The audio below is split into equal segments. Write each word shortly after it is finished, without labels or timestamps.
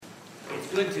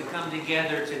good to come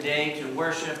together today to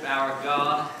worship our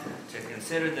God, to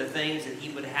consider the things that He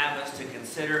would have us to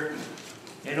consider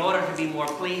in order to be more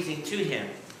pleasing to Him.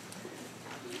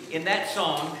 In that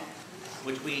song,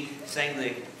 which we sang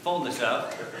the fullness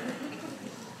of,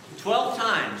 12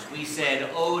 times we said,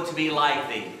 "Oh, to be like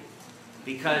Thee,"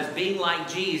 because being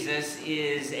like Jesus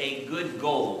is a good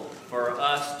goal for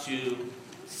us to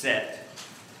set.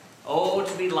 Oh,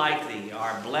 to be like Thee,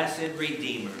 our blessed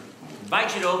Redeemer. I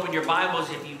invite you to open your Bibles,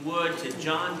 if you would, to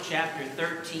John chapter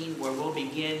 13, where we'll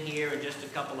begin here in just a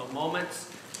couple of moments.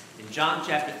 In John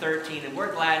chapter 13, and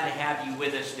we're glad to have you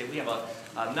with us today. We have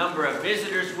a number of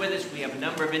visitors with us. We have a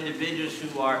number of individuals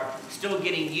who are still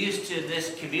getting used to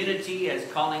this community as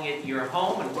calling it your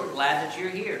home, and we're glad that you're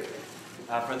here.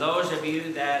 For those of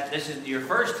you that this is your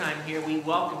first time here, we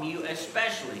welcome you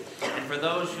especially. And for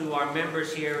those who are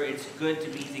members here, it's good to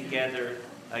be together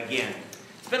again.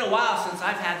 It's been a while since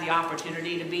I've had the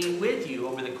opportunity to be with you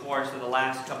over the course of the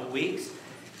last couple weeks.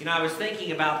 You know, I was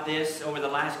thinking about this over the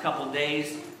last couple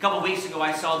days. A couple weeks ago,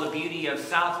 I saw the beauty of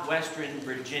southwestern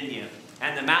Virginia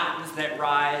and the mountains that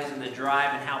rise and the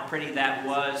drive and how pretty that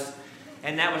was.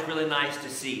 And that was really nice to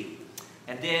see.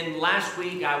 And then last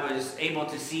week, I was able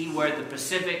to see where the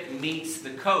Pacific meets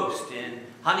the coast in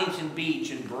Huntington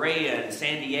Beach and Brea and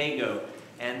San Diego.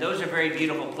 And those are very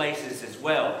beautiful places as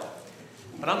well.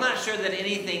 But I'm not sure that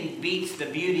anything beats the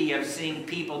beauty of seeing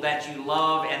people that you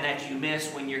love and that you miss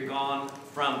when you're gone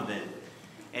from them.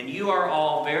 And you are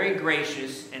all very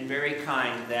gracious and very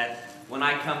kind that when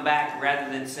I come back,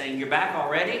 rather than saying, "You're back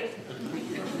already?"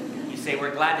 you say,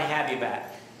 "We're glad to have you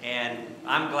back." And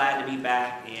I'm glad to be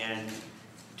back and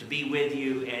to be with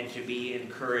you and to be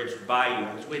encouraged by you.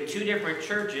 I was with two different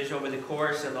churches over the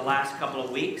course of the last couple of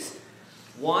weeks.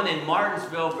 One in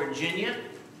Martinsville, Virginia,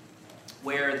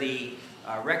 where the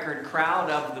record crowd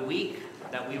of the week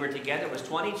that we were together was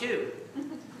 22.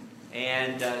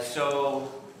 And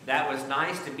so that was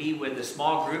nice to be with a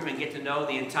small group and get to know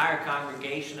the entire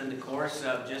congregation in the course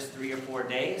of just 3 or 4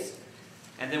 days.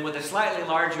 And then with a slightly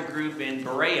larger group in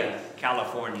Brea,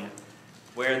 California,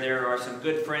 where there are some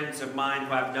good friends of mine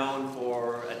who I've known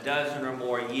for a dozen or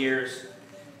more years.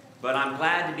 But I'm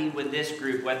glad to be with this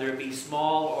group, whether it be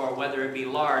small or whether it be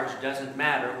large, doesn't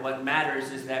matter. What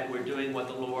matters is that we're doing what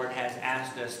the Lord has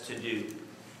asked us to do.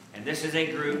 And this is a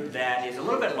group that is a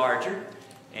little bit larger,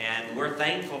 and we're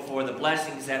thankful for the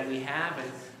blessings that we have,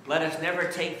 and let us never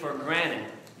take for granted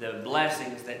the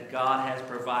blessings that God has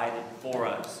provided for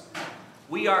us.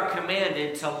 We are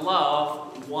commanded to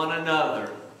love one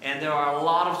another, and there are a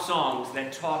lot of songs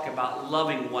that talk about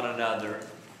loving one another.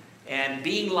 And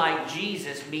being like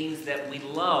Jesus means that we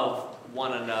love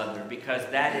one another because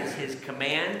that is His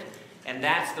command, and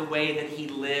that's the way that He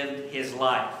lived His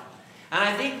life. And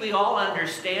I think we all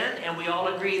understand and we all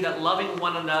agree that loving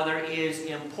one another is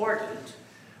important.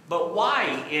 But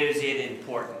why is it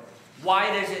important?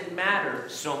 Why does it matter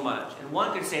so much? And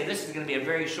one could say this is going to be a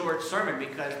very short sermon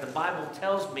because the Bible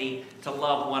tells me to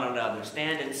love one another.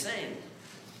 Stand and sing.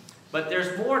 But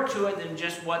there's more to it than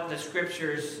just what the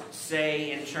Scriptures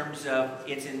say in terms of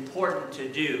it's important to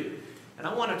do. And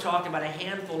I want to talk about a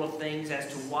handful of things as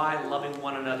to why loving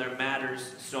one another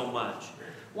matters so much.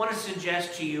 I want to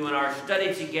suggest to you in our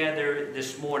study together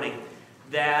this morning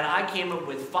that I came up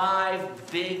with 5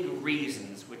 big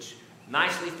reasons, which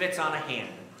nicely fits on a hand.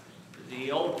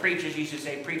 The old preachers used to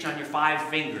say, preach on your 5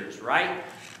 fingers, right?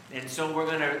 And so we're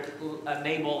going to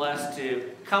enable us to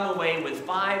come away with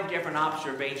 5 different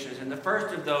observations. And the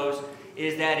first of those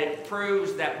is that it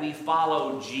proves that we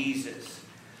follow Jesus.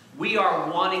 We are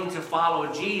wanting to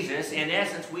follow Jesus. In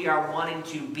essence, we are wanting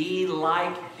to be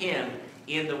like Him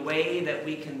in the way that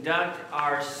we conduct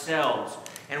ourselves.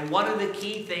 And one of the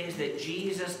key things that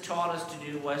Jesus taught us to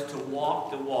do was to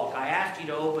walk the walk. I asked you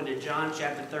to open to John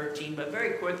chapter 13, but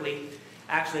very quickly,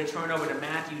 actually turn over to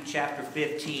Matthew chapter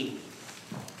 15.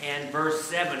 And verse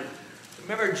 7.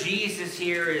 Remember, Jesus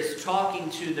here is talking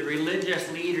to the religious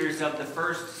leaders of the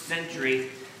first century,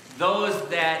 those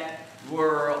that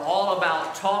were all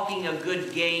about talking a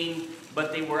good game,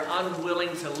 but they were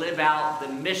unwilling to live out the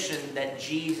mission that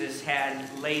Jesus had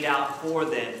laid out for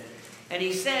them. And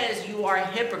He says, "You are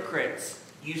hypocrites.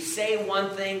 You say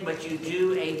one thing, but you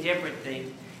do a different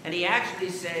thing." And He actually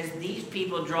says, "These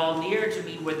people draw near to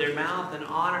me with their mouth and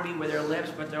honor me with their lips,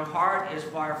 but their heart is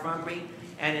far from me.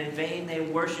 And in vain they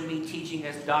worship me, teaching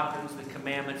as doctrines the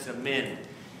commandments of men."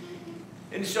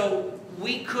 And so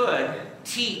we could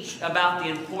teach about the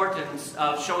importance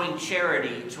of showing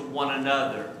charity to one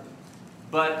another,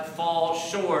 but fall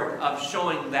short of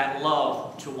showing that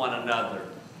love to one another.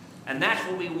 And that's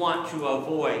what we want to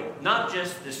avoid, not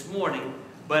just this morning,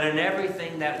 but in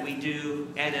everything that we do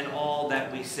and in all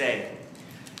that we say.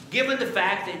 Given the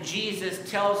fact that Jesus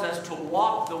tells us to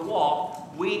walk the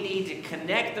walk, we need to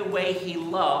connect the way he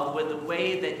loved with the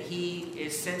way that he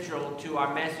is central to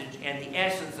our message and the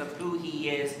essence of who he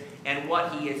is and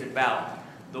what he is about.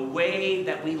 The way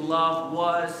that we love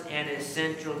was and is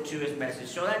central to his message.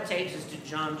 So that takes us to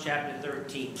John chapter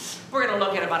 13. We're going to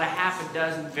look at about a half a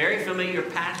dozen very familiar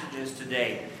passages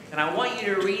today. And I want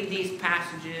you to read these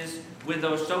passages with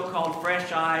those so-called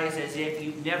fresh eyes as if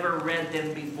you've never read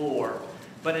them before.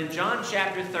 But in John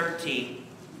chapter 13,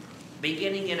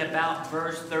 beginning in about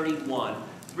verse 31,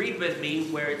 read with me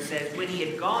where it says, "When he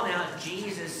had gone out,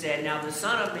 Jesus said, 'Now the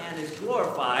Son of Man is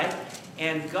glorified,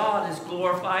 and God is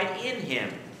glorified in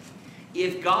him.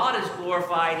 If God is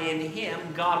glorified in him,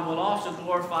 God will also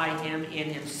glorify him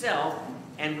in himself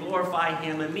and glorify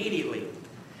him immediately.'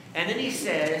 And then he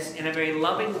says in a very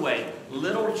loving way,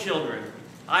 'Little children,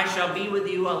 I shall be with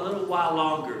you a little while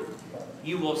longer.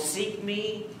 You will seek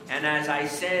me, and as I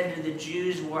said to the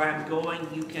Jews, where I'm going,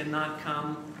 you cannot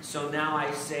come. So now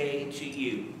I say to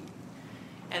you.'"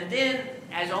 And then,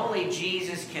 as only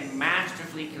Jesus can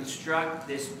masterfully construct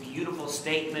this beautiful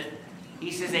statement,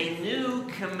 he says, "A new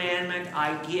commandment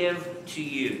I give to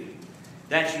you,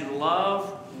 that you love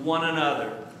one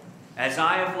another. As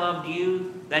I have loved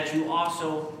you, that you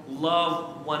also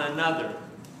love one another.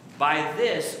 By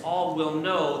this all will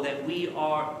know that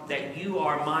you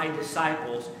are my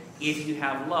disciples, if you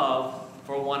have love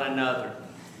for one another."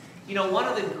 You know, one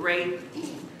of the great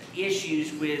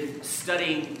issues with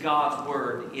studying God's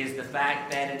Word is the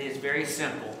fact that it is very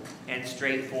simple and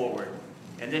straightforward.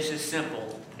 And this is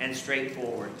simple and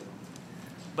straightforward.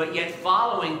 But yet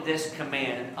following this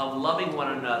command of loving one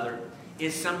another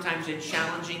is sometimes a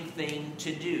challenging thing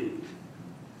to do.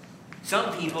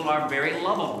 Some people are very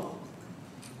lovable,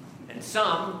 and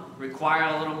some require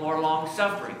a little more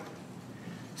long-suffering.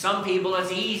 Some people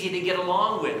it's easy to get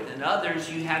along with, and others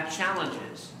you have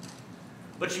challenges.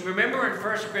 But you remember in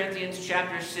 1 Corinthians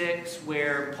chapter 6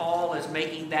 where Paul is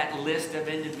making that list of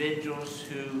individuals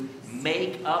who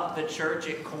make up the church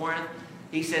at Corinth?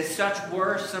 He says, "Such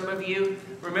were some of you."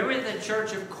 Remember the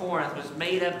church of Corinth was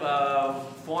made up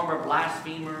of former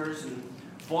blasphemers and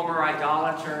former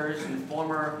idolaters and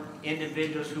former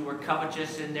individuals who were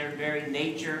covetous in their very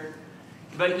nature.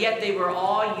 But yet they were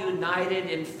all united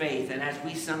in faith. And as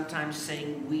we sometimes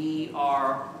sing, we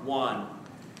are one.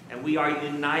 And we are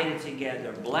united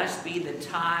together. Blessed be the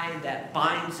tie that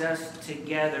binds us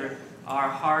together, our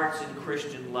hearts in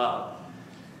Christian love.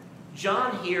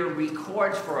 John here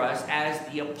records for us as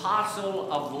the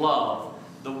apostle of love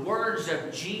the words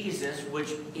of Jesus, which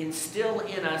instill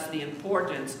in us the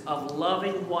importance of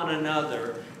loving one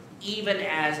another, even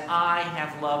as I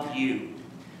have loved you.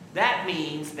 That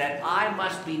means that I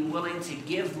must be willing to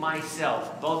give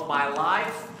myself, both my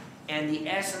life and the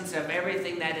essence of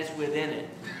everything that is within it,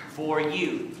 for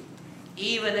you,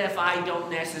 even if I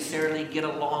don't necessarily get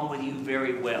along with you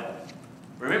very well.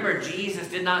 Remember, Jesus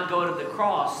did not go to the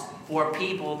cross for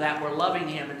people that were loving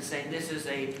him and saying this is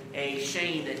a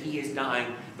shame that he is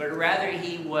dying, but rather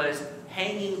he was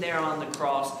hanging there on the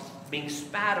cross, being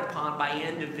spat upon by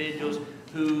individuals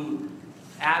who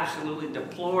absolutely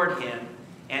deplored him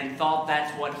and thought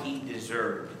that's what he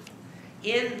deserved.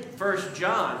 In 1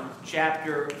 John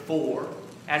chapter 4,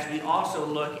 as we also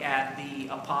look at the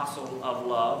apostle of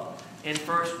love, in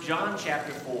 1 John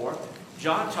chapter 4,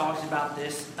 John talks about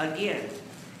this again.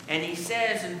 And he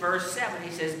says in verse 7,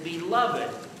 he says, "Beloved,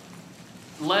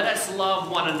 let us love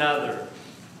one another,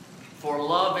 for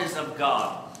love is of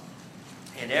God.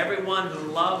 And everyone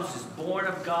who loves is born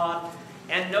of God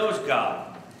and knows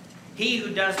God. He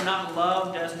who does not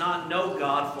love does not know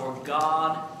God, for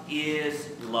God is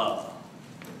love.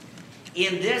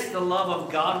 In this the love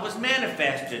of God was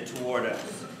manifested toward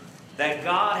us, that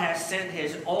God has sent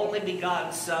his only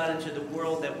begotten Son into the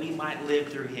world that we might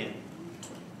live through him.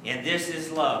 And this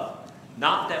is love,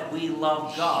 not that we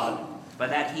love God, but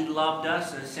that he loved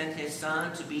us and sent his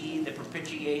Son to be the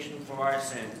propitiation for our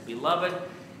sins. Beloved,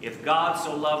 if God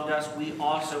so loved us, we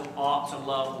also ought to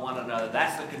love one another."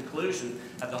 That's the conclusion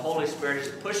that the Holy Spirit is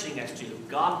pushing us to. If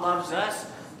God loves us,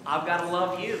 I've got to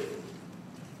love you.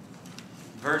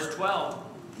 Verse 12,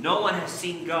 "No one has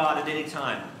seen God at any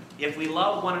time. If we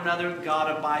love one another, God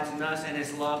abides in us, and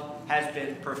his love has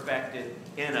been perfected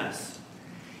in us."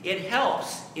 It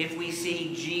helps if we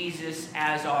see Jesus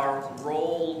as our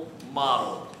role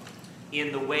model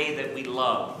in the way that we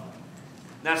love.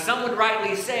 Now, some would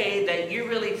rightly say that you're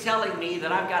really telling me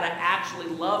that I've got to actually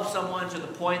love someone to the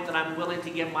point that I'm willing to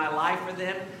give my life for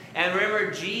them. And remember,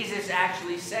 Jesus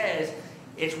actually says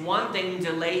it's one thing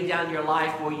to lay down your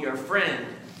life for your friend,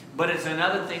 But it's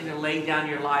another thing to lay down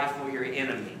your life for your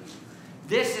enemy.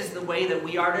 This is the way that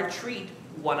we are to treat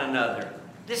one another.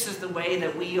 This is the way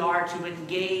that we are to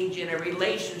engage in a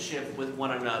relationship with one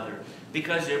another,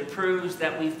 because it proves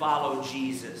that we follow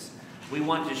Jesus. We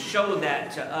want to show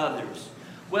that to others.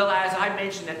 Well, as I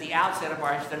mentioned at the outset of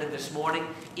our study this morning,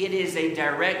 it is a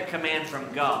direct command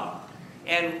from God.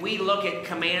 And we look at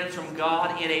commands from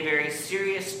God in a very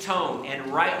serious tone,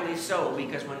 and rightly so,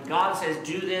 because when God says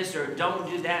do this or don't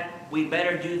do that, we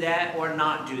better do that or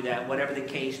not do that, whatever the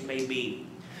case may be.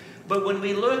 But when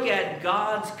we look at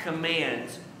God's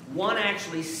commands, one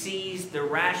actually sees the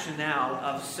rationale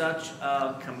of such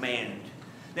a command.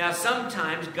 Now,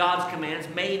 sometimes God's commands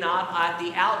may not at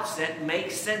the outset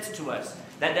make sense to us.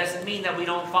 That doesn't mean that we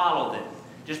don't follow them.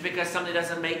 Just because something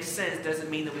doesn't make sense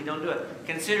doesn't mean that we don't do it.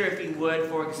 Consider, if you would,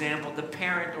 for example, the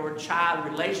parent or child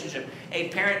relationship. A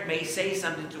parent may say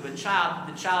something to a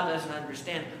child, the child doesn't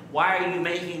understand. Why are you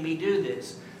making me do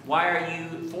this? Why are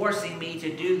you forcing me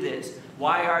to do this?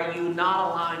 Why are you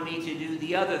not allowing me to do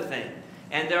the other thing?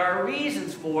 And there are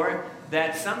reasons for it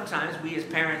that sometimes we as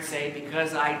parents say,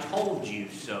 because I told you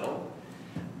so.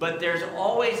 But there's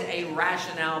always a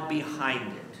rationale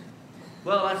behind it.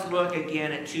 Well, let's look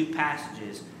again at two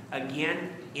passages.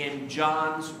 Again, in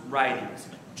John's writings.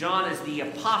 John is the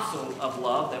apostle of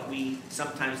love, that we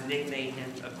sometimes nickname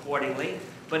him accordingly.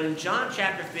 But in John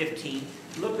chapter 15,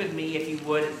 look with me, if you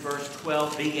would, at verse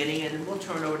 12 beginning, and then we'll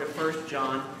turn over to 1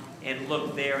 John and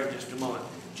look there in just a moment.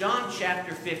 John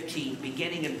chapter 15,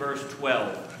 beginning in verse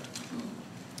 12,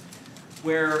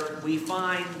 where we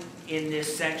find in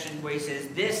this section where he says,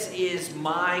 "This is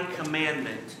my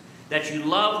commandment, that you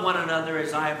love one another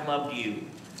as I have loved you.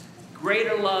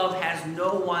 Greater love has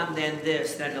no one than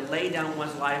this, than to lay down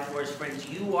one's life for his friends.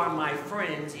 You are my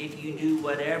friends if you do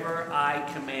whatever I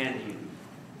command you."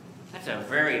 That's a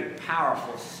very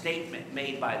powerful statement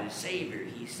made by the Savior.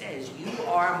 He says, you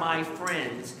are my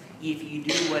friends if you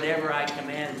do whatever I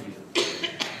command you.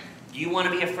 Do you want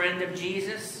to be a friend of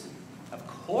Jesus? Of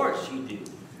course you do.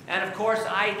 And of course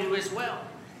I do as well.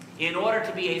 In order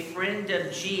to be a friend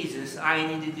of Jesus, I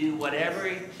need to do whatever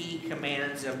he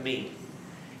commands of me.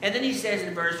 And then he says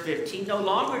in verse 15, "No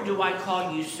longer do I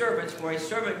call you servants, for a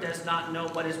servant does not know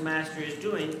what his master is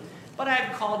doing, but I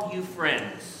have called you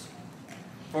friends.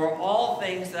 For all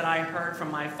things that I heard from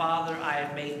my Father I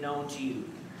have made known to you.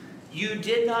 You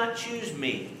did not choose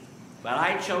me, but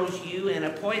I chose you and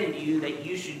appointed you that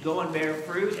you should go and bear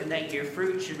fruit, and that your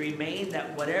fruit should remain,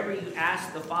 that whatever you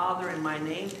ask the Father in my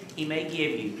name, he may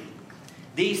give you.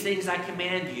 These things I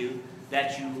command you,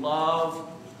 that you love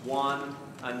one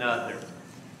another."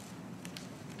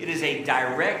 It is a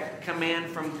direct command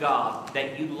from God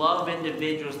that you love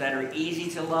individuals that are easy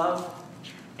to love,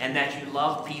 and that you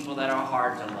love people that are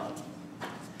hard to love.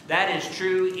 That is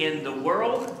true in the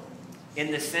world,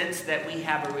 in the sense that we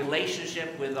have a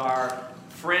relationship with our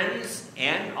friends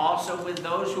and also with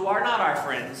those who are not our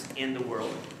friends in the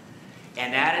world.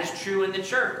 And that is true in the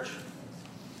church.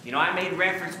 You know, I made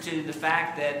reference to the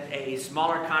fact that a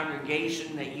smaller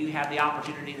congregation, that you have the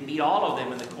opportunity to meet all of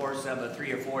them in the course of a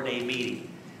 3 or 4 day meeting.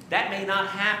 That may not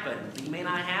happen. You may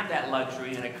not have that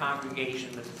luxury in a congregation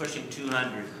that's pushing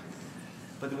 200.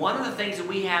 But one of the things that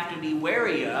we have to be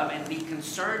wary of and be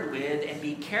concerned with and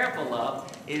be careful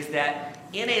of is that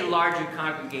in a larger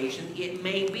congregation, it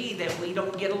may be that we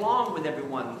don't get along with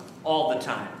everyone all the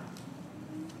time.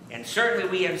 And certainly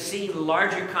we have seen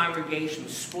larger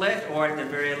congregations split, or at the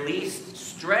very least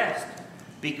stressed,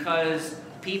 because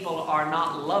people are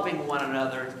not loving one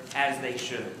another as they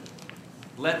should.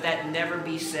 Let that never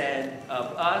be said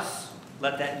of us.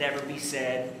 Let that never be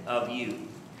said of you.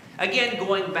 Again,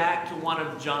 going back to one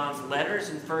of John's letters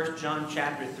in 1 John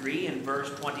chapter 3 and verse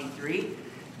 23,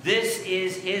 this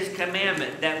is his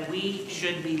commandment, that we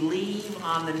should believe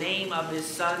on the name of his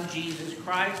Son, Jesus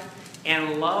Christ,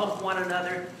 and love one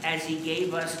another as he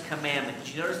gave us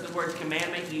commandments. You notice the word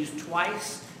commandment used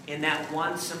twice in that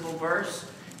one simple verse?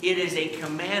 It is a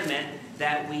commandment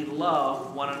that we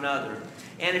love one another.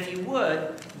 And if you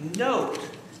would, note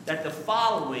that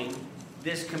following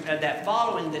this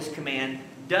command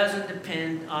doesn't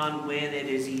depend on when it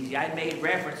is easy. I made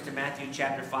reference to Matthew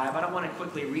chapter 5. I don't want to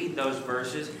quickly read those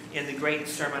verses in the great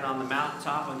Sermon on the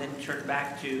Mountaintop and then turn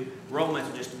back to Romans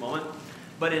in just a moment.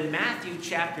 But in Matthew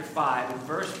chapter 5 and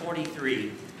verse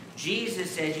 43,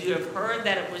 Jesus says, "You have heard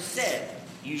that it was said,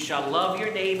 you shall love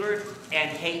your neighbor and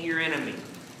hate your enemy."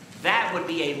 That would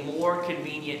be a more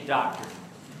convenient doctrine,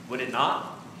 would it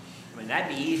not? I mean,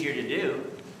 that'd be easier to do.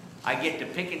 I get to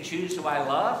pick and choose who I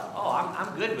love. Oh,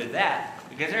 I'm good with that.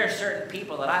 Because there are certain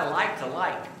people that I like to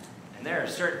like. And there are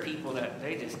certain people that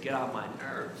they just get on my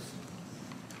nerves.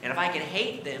 And if I could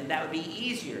hate them, that would be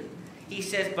easier. He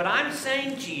says, but I'm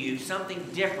saying to you something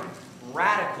different,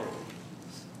 radical.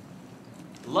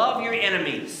 Love your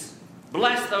enemies.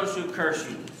 Bless those who curse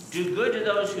you. Do good to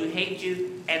those who hate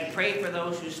you, and pray for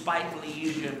those who spitefully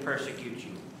use you and persecute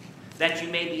you. That you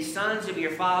may be sons of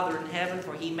your Father in heaven,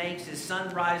 for he makes his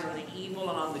sun rise on the evil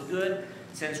and on the good,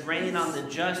 sends rain on the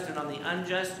just and on the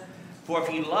unjust. For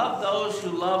if you love those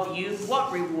who love you,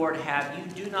 what reward have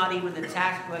you? Do not even the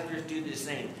tax collectors do the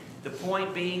same? The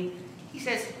point being, he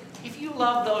says, if you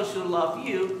love those who love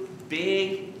you,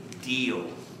 big deal.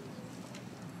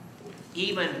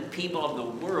 Even people of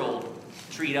the world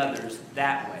treat others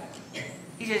that way.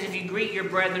 He says, if you greet your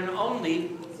brethren only,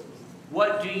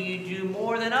 what do you do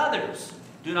more than others?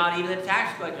 Do not even the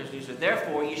tax collectors do so.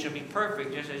 Therefore, you shall be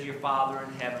perfect, just as your Father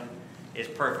in heaven is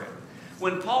perfect.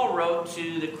 When Paul wrote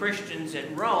to the Christians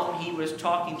at Rome, he was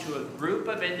talking to a group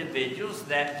of individuals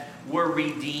that were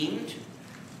redeemed,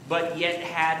 but yet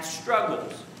had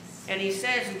struggles. And he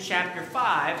says in chapter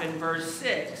 5 and verse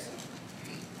 6,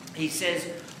 he says,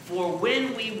 for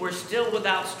when we were still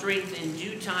without strength, in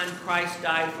due time Christ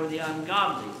died for the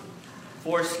ungodly.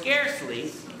 For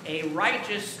scarcely a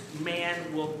righteous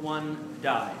man will one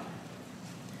die.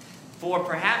 For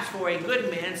perhaps for a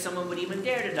good man someone would even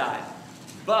dare to die.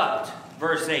 But,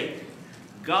 verse 8,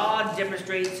 God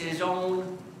demonstrates his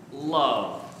own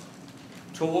love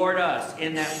toward us,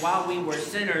 in that while we were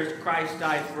sinners, Christ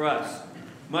died for us.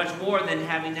 Much more than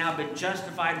having now been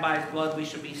justified by his blood, we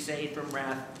shall be saved from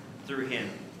wrath through him.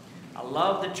 I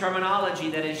love the terminology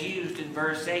that is used in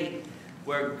verse 8,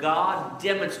 where God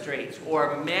demonstrates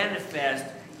or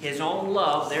manifests his own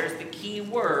love. There's the key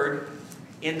word,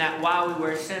 in that while we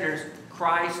were sinners,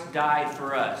 Christ died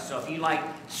for us. So if you like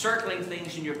circling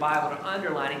things in your Bible or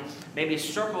underlining, maybe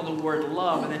circle the word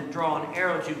love and then draw an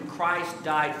arrow to Christ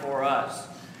died for us.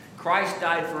 Christ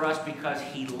died for us because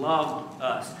he loved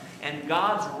us. And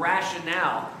God's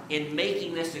rationale in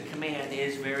making this a command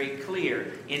is very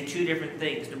clear in two different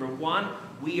things. Number one,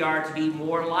 we are to be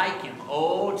more like him.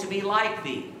 Oh, to be like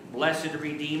thee, blessed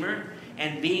Redeemer.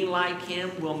 And being like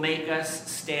him will make us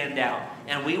stand out.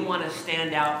 And we want to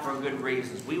stand out for good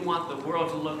reasons. We want the world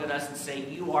to look at us and say,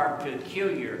 you are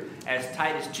peculiar, as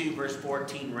Titus 2 verse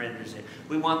 14 renders it.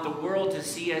 We want the world to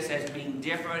see us as being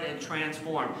different and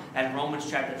transformed, as Romans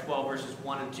chapter 12 verses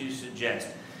 1 and 2 suggest.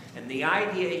 And the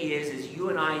idea is you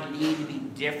and I need to be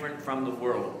different from the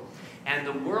world. And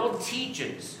the world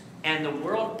teaches, and the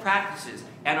world practices,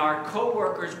 and our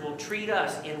co-workers will treat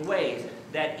us in ways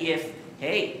that if,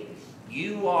 hey,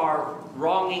 you are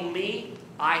wronging me,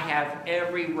 I have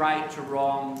every right to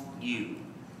wrong you.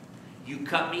 You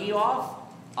cut me off,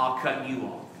 I'll cut you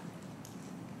off.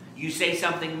 You say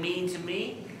something mean to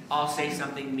me, I'll say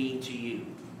something mean to you.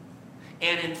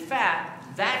 And in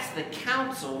fact, that's the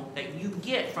counsel that you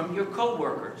get from your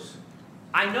coworkers.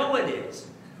 I know it is,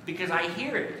 because I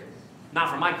hear it. Not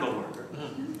from my coworker.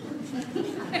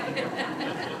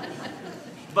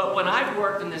 But when I've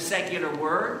worked in the secular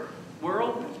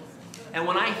world, and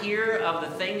when I hear of the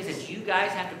things that you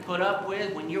guys have to put up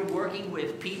with when you're working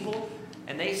with people,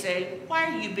 and they say, why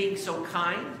are you being so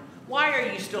kind? Why are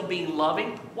you still being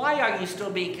loving? Why are you still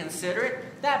being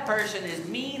considerate? That person is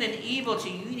mean and evil to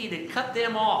you. You need to cut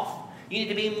them off. You need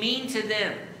to be mean to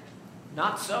them.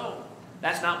 Not so.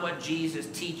 That's not what Jesus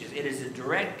teaches. It is a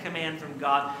direct command from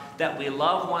God that we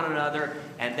love one another,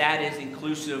 and that is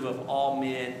inclusive of all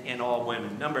men and all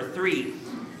women. Number 3,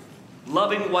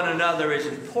 loving one another is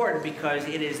important because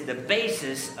it is the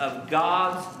basis of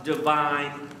God's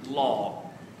divine law.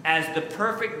 As the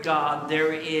perfect God,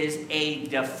 there is a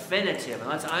definitive, and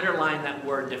let's underline that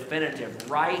word definitive,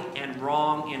 right and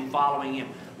wrong in following him.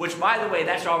 Which, by the way,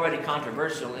 that's already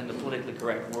controversial in the politically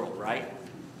correct world, right?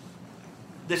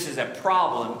 This is a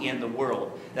problem in the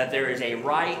world, that there is a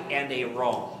right and a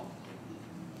wrong.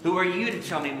 Who are you to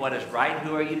tell me what is right?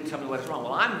 Who are you to tell me what is wrong?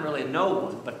 Well, I'm really no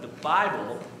one, but the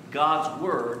Bible, God's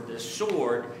Word, the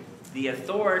sword, the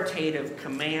authoritative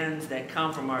commands that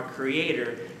come from our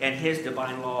Creator and his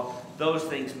divine law, those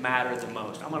things matter the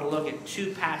most. I'm going to look at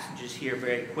 2 passages here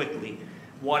very quickly.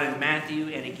 One in Matthew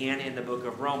and again in the book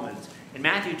of Romans. In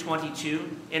Matthew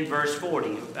 22, in verse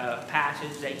 40, a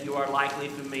passage that you are likely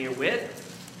familiar with.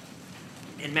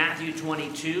 In Matthew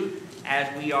 22, as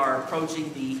we are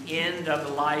approaching the end of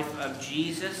the life of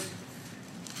Jesus,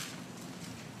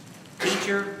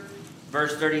 teacher,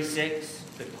 verse 36,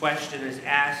 the question is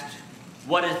asked,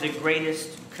 what is the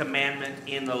greatest commandment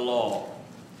in the law?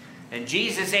 And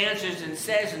Jesus answers and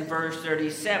says in verse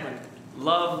 37,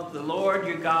 love the Lord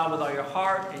your God with all your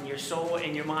heart and your soul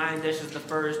and your mind. This is the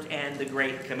first and the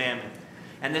great commandment.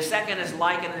 And the second is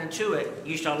likened unto it.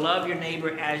 You shall love your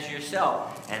neighbor as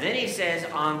yourself. And then he says,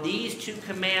 on these two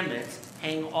commandments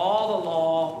hang all the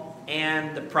law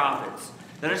and the prophets.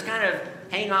 Now just kind of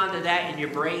hang on to that in your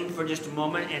brain for just a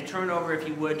moment and turn over, if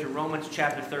you would, to Romans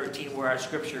chapter 13, where our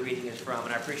scripture reading is from.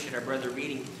 And I appreciate our brother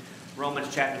reading Romans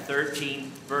chapter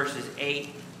 13, verses 8,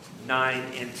 9,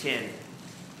 and 10.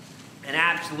 An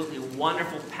absolutely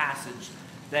wonderful passage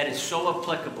that is so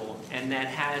applicable and that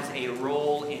has a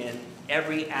role in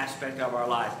every aspect of our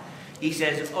life. He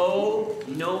says, owe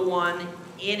no one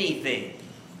anything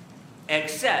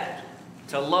except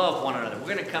to love one another.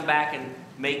 We're going to come back and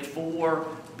make 4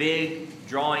 big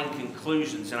drawing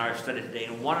conclusions in our study today.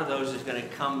 And one of those is going to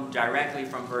come directly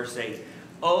from verse 8.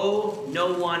 Owe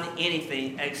no one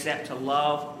anything except to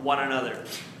love one another.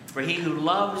 For he who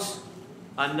loves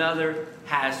another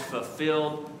has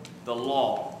fulfilled the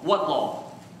law. What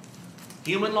law?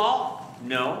 Human law?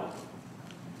 No.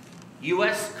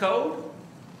 U.S. code?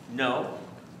 No.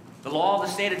 The law of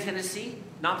the state of Tennessee?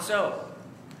 Not so.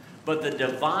 But the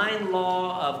divine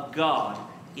law of God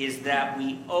is that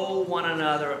we owe one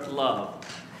another love.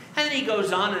 And then he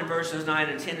goes on in verses 9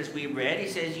 and 10 as we read. He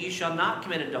says, you shall not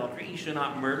commit adultery, you shall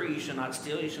not murder, you shall not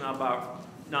steal, you shall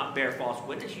not bear false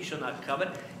witness, you shall not covet.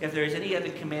 If there is any other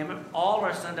commandment, all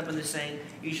are summed up in the saying,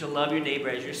 you shall love your neighbor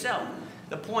as yourself.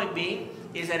 The point being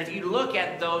is that if you look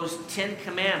at those 10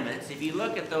 commandments, if you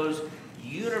look at those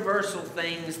universal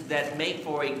things that make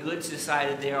for a good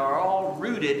society, they are all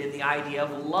rooted in the idea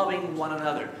of loving one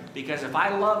another. Because if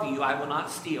I love you, I will not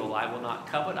steal, I will not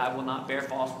covet, I will not bear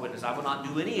false witness, I will not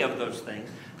do any of those things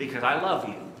because I love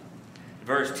you.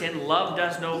 Verse 10, love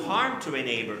does no harm to a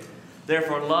neighbor.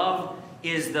 Therefore, love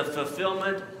is the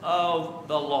fulfillment of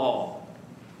the law.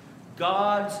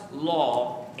 God's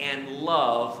law and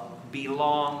love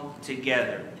belong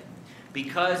together.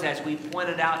 Because, as we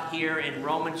pointed out here in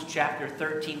Romans chapter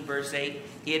 13, verse 8,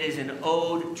 it is an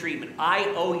owed treatment. I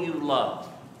owe you love.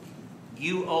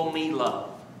 You owe me love.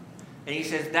 And he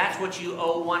says that's what you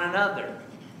owe one another.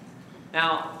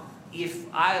 Now, if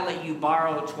I let you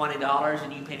borrow $20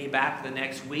 and you pay me back the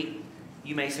next week,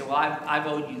 you may say, well, I've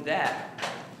owed you that.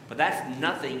 But that's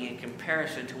nothing in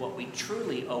comparison to what we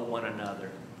truly owe one another.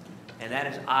 And that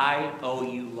is, I owe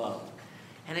you love.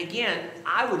 And again,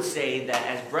 I would say that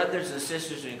as brothers and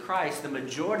sisters in Christ, the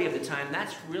majority of the time,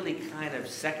 that's really kind of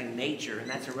second nature, and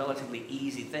that's a relatively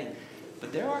easy thing.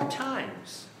 But there are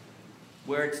times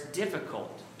where it's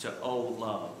difficult to owe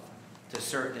love to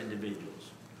certain individuals.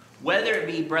 Whether it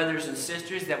be brothers and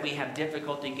sisters that we have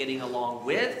difficulty getting along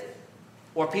with,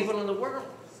 or people in the world.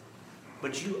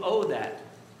 But you owe that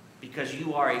because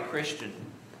you are a Christian,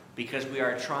 because we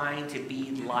are trying to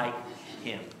be like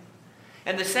him.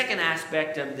 And the second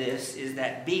aspect of this is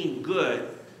that being good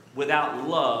without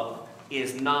love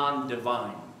is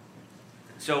non-divine.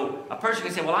 So a person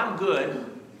can say, well, I'm good,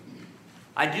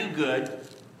 I do good,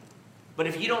 but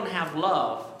if you don't have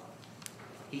love,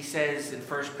 he says in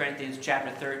 1 Corinthians chapter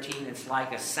 13, it's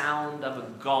like a sound of a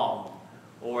gong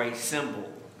or a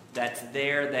cymbal that's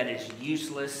there that is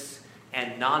useless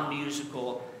and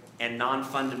non-musical and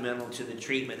non-fundamental to the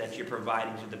treatment that you're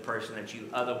providing to the person that you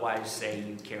otherwise say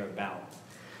you care about.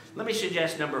 Let me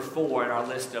suggest number 4 in our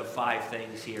list of 5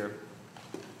 things here,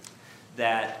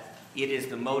 that it is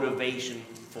the motivation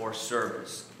for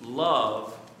service.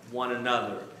 Love one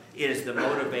another. It is the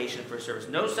motivation for service.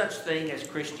 No such thing as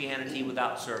Christianity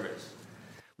without service.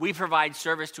 We provide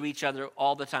service to each other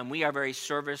all the time. We are very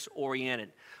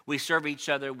service-oriented. We serve each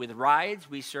other with rides.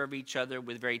 We serve each other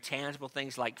with very tangible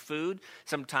things like food,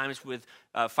 sometimes with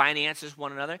finances,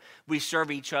 one another. We serve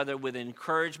each other with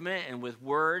encouragement and with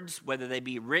words, whether they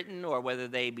be written or whether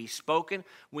they be spoken.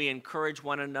 We encourage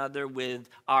one another with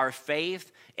our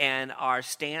faith and our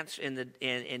stance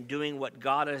in doing what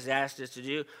God has asked us to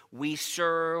do. We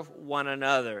serve one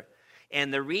another.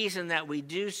 And the reason that we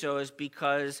do so is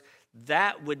because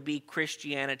that would be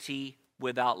Christianity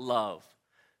without love.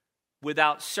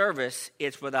 Without service,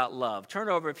 it's without love. Turn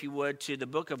over, if you would, to the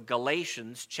book of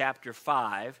Galatians, chapter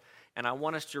 5. And I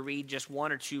want us to read just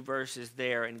 1 or 2 verses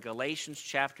there in Galatians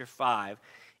chapter 5.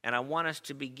 And I want us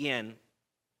to begin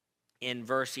in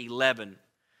verse 11.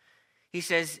 He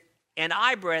says, and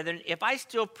I, brethren, if I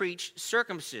still preach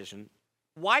circumcision,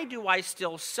 why do I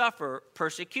still suffer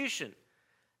persecution?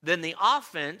 Then the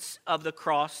offense of the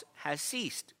cross has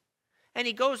ceased. And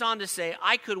he goes on to say,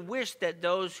 I could wish that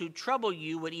those who trouble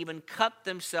you would even cut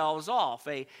themselves off,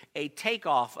 a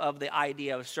takeoff of the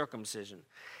idea of circumcision.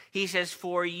 He says,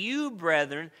 for you,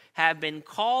 brethren, have been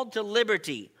called to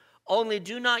liberty. Only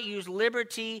do not use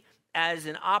liberty as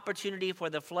an opportunity for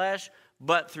the flesh,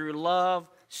 but through love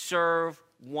serve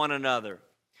one another.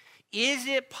 Is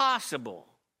it possible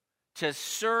to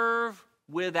serve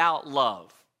without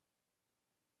love?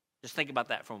 Just think about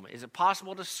that for a moment. Is it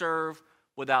possible to serve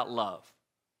without love?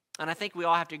 And I think we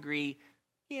all have to agree,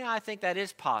 I think that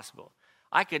is possible.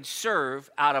 I could serve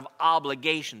out of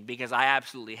obligation because I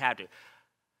absolutely have to.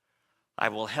 I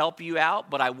will help you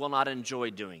out, but I will not enjoy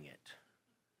doing it,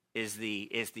 is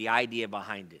the idea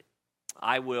behind it.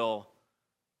 I will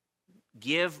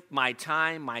give my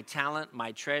time, my talent,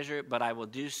 my treasure, but I will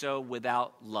do so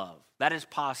without love. That is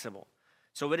possible.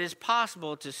 So it is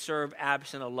possible to serve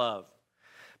absent of love.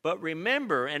 But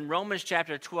remember in Romans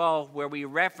chapter 12, where we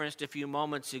referenced a few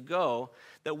moments ago,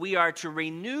 that we are to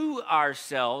renew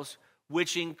ourselves,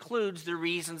 which includes the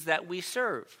reasons that we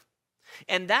serve.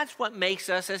 And that's what makes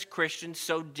us as Christians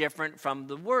so different from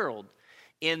the world,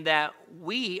 in that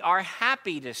we are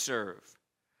happy to serve.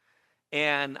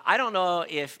 And I don't know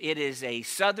if it is a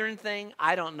Southern thing.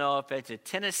 I don't know if it's a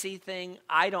Tennessee thing.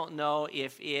 I don't know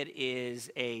if it is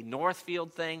a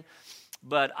Northfield thing.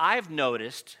 But I've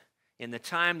noticed in the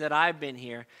time that I've been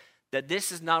here that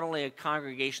this is not only a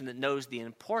congregation that knows the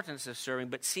importance of serving,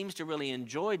 but seems to really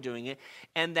enjoy doing it.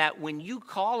 And that when you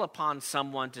call upon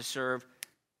someone to serve,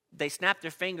 they snap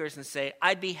their fingers and say,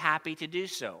 I'd be happy to do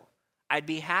so. I'd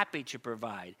be happy to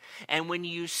provide. And when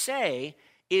you say,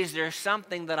 is there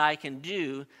something that I can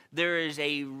do? There is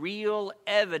a real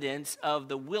evidence of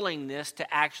the willingness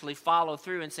to actually follow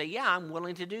through and say, yeah, I'm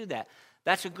willing to do that.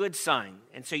 That's a good sign.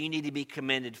 And so you need to be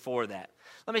commended for that.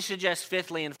 Let me suggest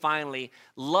fifthly and finally,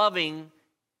 loving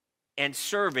and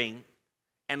serving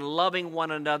and loving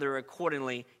one another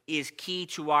accordingly is key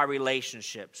to our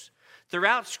relationships.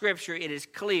 Throughout Scripture, it is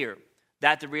clear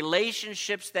that the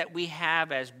relationships that we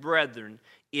have as brethren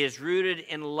is rooted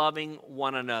in loving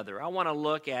one another. I want to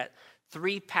look at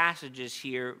three passages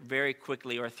here very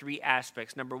quickly, or three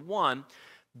aspects. Number one,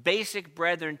 basic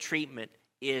brethren treatment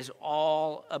is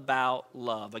all about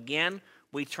love. Again,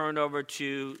 we turn over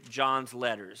to John's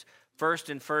letters, first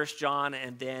in 1 John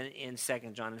and then in 2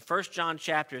 John. In 1 John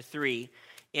chapter 3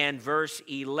 and verse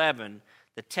 11,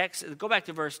 the text, go back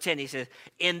to verse 10, he says,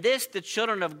 in this the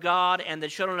children of God and the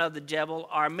children of the devil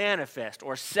are manifest,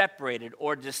 or separated,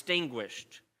 or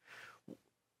distinguished.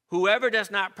 Whoever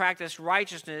does not practice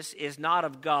righteousness is not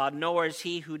of God, nor is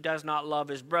he who does not love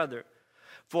his brother.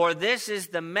 For this is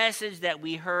the message that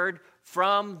we heard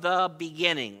from the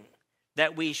beginning,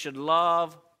 that we should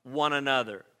love one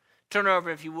another. Turn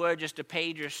over, if you would, just a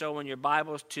page or so in your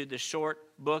Bibles to the short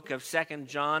book of 2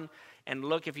 John, and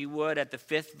look, if you would, at the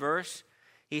 5th verse.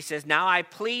 He says, now I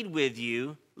plead with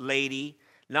you, lady,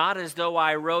 not as though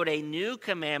I wrote a new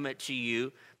commandment to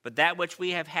you, but that which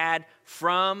we have had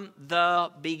from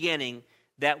the beginning,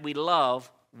 that we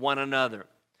love one another.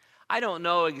 I don't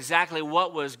know exactly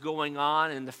what was going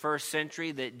on in the first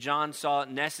century that John saw it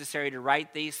necessary to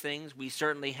write these things. We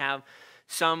certainly have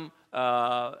some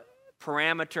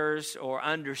parameters or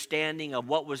understanding of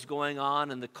what was going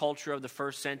on in the culture of the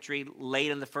first century,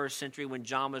 late in the first century when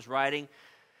John was writing.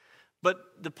 But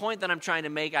the point that I'm trying to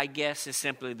make, I guess, is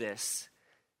simply this,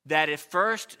 that if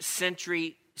first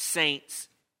century saints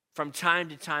from time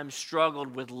to time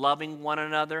struggled with loving one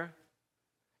another,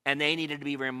 and they needed to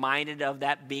be reminded of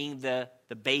that being the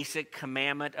basic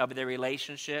commandment of their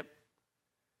relationship,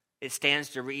 it stands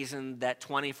to reason that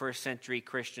 21st century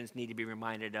Christians need to be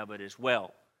reminded of it as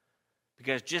well.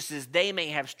 Because just as they may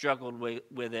have struggled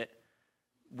with it,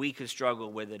 we could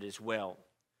struggle with it as well.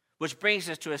 Which brings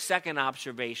us to a second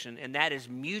observation, and that is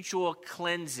mutual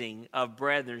cleansing of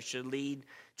brethren should lead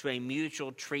to a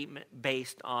mutual treatment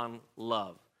based on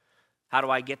love. How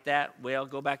do I get that? Well,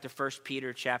 go back to 1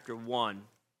 Peter chapter 1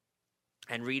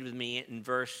 and read with me in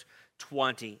verse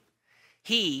 20.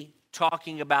 He,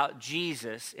 talking about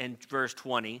Jesus in verse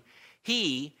 20,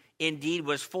 he indeed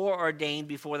was foreordained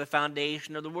before the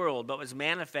foundation of the world, but was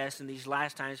manifest in these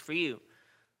last times for you,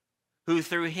 who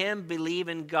through him believe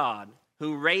in God,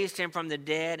 who raised him from the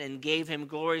dead and gave him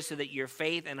glory, so that your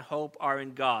faith and hope are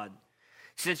in God.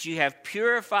 Since you have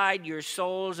purified your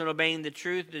souls in obeying the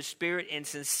truth of the Spirit in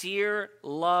sincere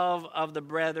love of the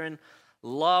brethren,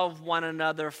 love one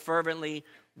another fervently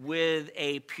with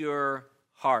a pure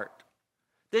heart.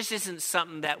 This isn't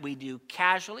something that we do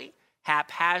casually,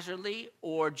 haphazardly,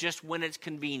 or just when it's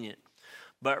convenient,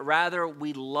 but rather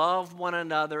we love one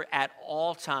another at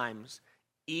all times,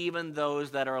 even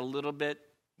those that are a little bit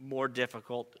more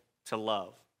difficult to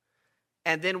love.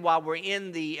 And then while we're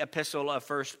in the epistle of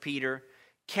 1 Peter,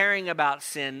 caring about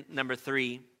sin, number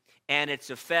 3, and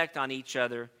its effect on each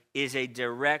other is a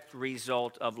direct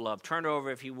result of love. Turn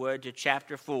over, if you would, to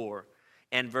chapter 4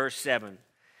 and verse 7.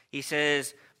 He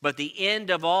says, but the end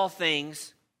of all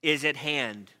things is at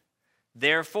hand.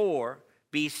 Therefore,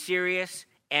 be serious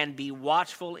and be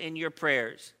watchful in your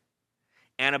prayers.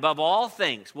 And above all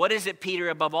things, what is it, Peter?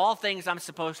 Above all things I'm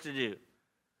supposed to do?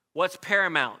 What's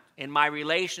paramount in my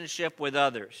relationship with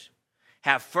others?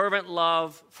 Have fervent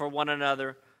love for one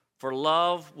another, for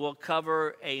love will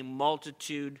cover a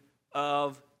multitude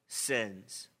of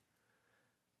sins.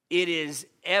 It is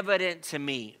evident to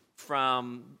me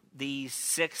from these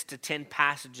 6 to 10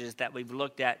 passages that we've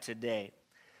looked at today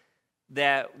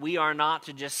that we are not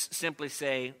to just simply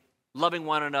say loving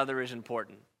one another is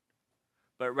important,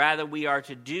 but rather we are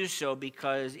to do so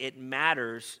because it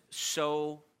matters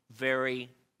so very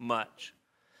much.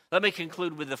 Let me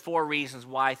conclude with the 4 reasons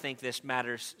why I think this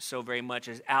matters so very much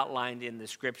as outlined in the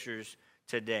scriptures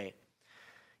today.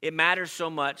 It matters so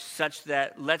much such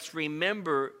that let's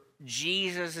remember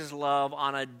Jesus' love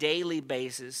on a daily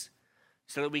basis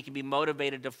so that we can be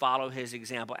motivated to follow his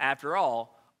example. After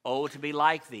all, oh, to be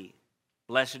like thee,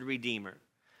 blessed Redeemer.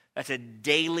 That's a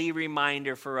daily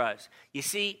reminder for us. You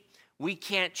see, we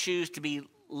can't choose to be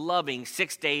loving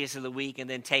 6 days of the week and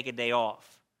then take a day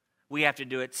off. We have to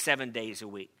do it 7 days a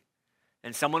week.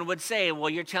 And someone would say,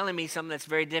 well, you're telling me something that's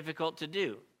very difficult to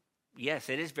do. Yes,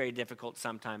 it is very difficult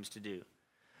sometimes to do.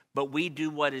 But we do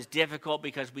what is difficult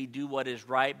because we do what is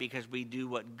right, because we do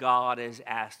what God has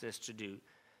asked us to do.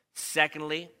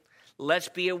 Secondly, let's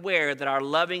be aware that our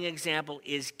loving example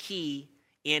is key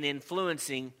in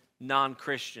influencing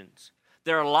non-Christians.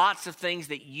 There are lots of things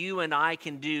that you and I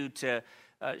can do to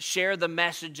share the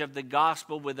message of the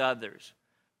gospel with others.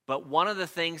 But one of the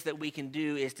things that we can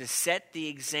do is to set the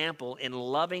example in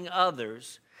loving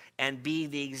others and be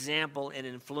the example in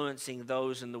influencing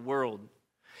those in the world.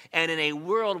 And in a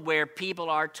world where people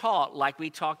are taught, like we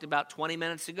talked about 20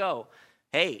 minutes ago,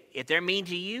 hey, if they're mean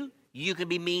to you, you can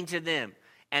be mean to them.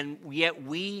 And yet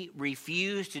we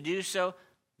refuse to do so,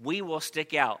 we will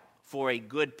stick out for a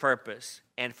good purpose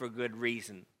and for good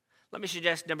reason. Let me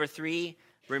suggest number 3,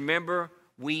 remember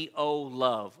we owe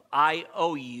love. I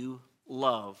owe you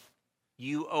love.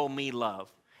 You owe me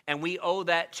love. And we owe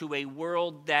that to a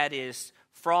world that is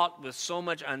fraught with so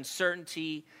much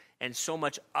uncertainty and so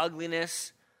much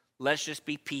ugliness. Let's just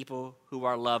be people who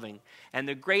are loving. And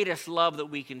the greatest love that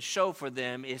we can show for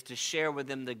them is to share with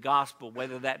them the gospel,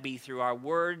 whether that be through our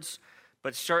words,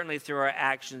 but certainly through our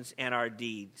actions and our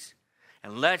deeds.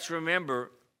 And let's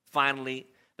remember, finally,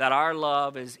 that our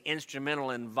love is instrumental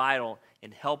and vital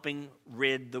in helping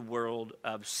rid the world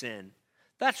of sin.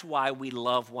 That's why we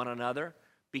love one another,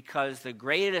 because the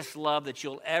greatest love that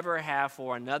you'll ever have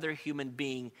for another human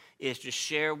being is to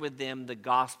share with them the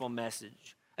gospel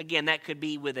message. Again, that could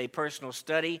be with a personal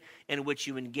study in which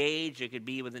you engage. It could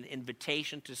be with an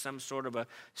invitation to some sort of a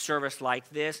service like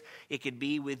this. It could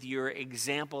be with your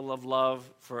example of love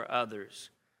for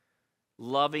others.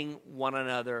 Loving one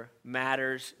another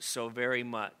matters so very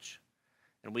much.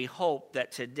 And we hope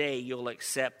that today you'll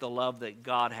accept the love that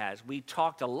God has. We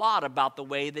talked a lot about the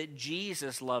way that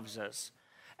Jesus loves us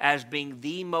as being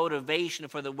the motivation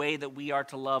for the way that we are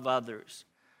to love others.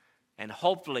 And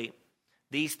hopefully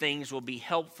these things will be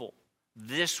helpful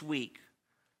this week,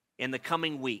 in the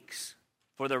coming weeks,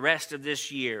 for the rest of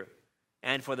this year,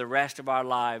 and for the rest of our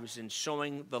lives in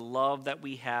showing the love that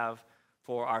we have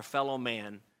for our fellow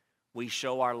man. We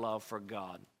show our love for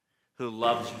God, who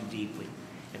loves you deeply.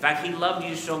 In fact, he loved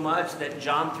you so much that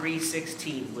John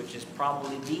 3:16, which is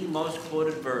probably the most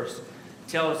quoted verse,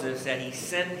 tells us that he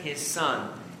sent his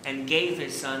son and gave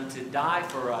his son to die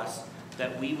for us,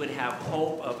 that we would have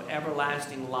hope of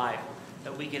everlasting life,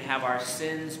 that we can have our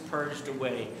sins purged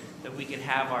away, that we can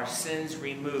have our sins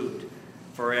removed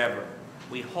forever.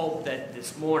 We hope that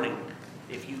this morning,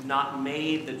 if you've not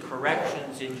made the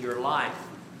corrections in your life,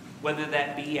 whether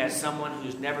that be as someone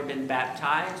who's never been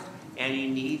baptized and you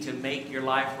need to make your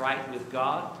life right with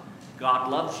God, God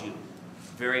loves you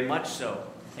very much so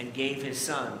and gave his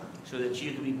son so that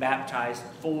you can be baptized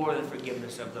for the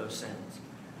forgiveness of those sins.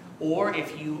 Or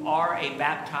if you are a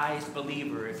baptized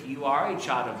believer, if you are a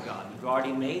child of God, you've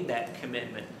already made that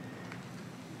commitment,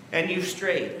 and you've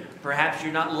strayed. Perhaps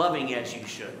you're not loving as you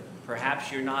should.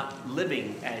 Perhaps you're not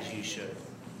living as you should.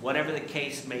 Whatever the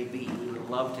case may be, we would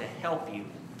love to help you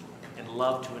and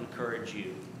love to encourage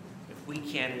you. If we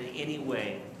can in any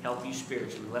way help you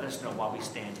spiritually, let us know while we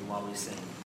stand and while we sing.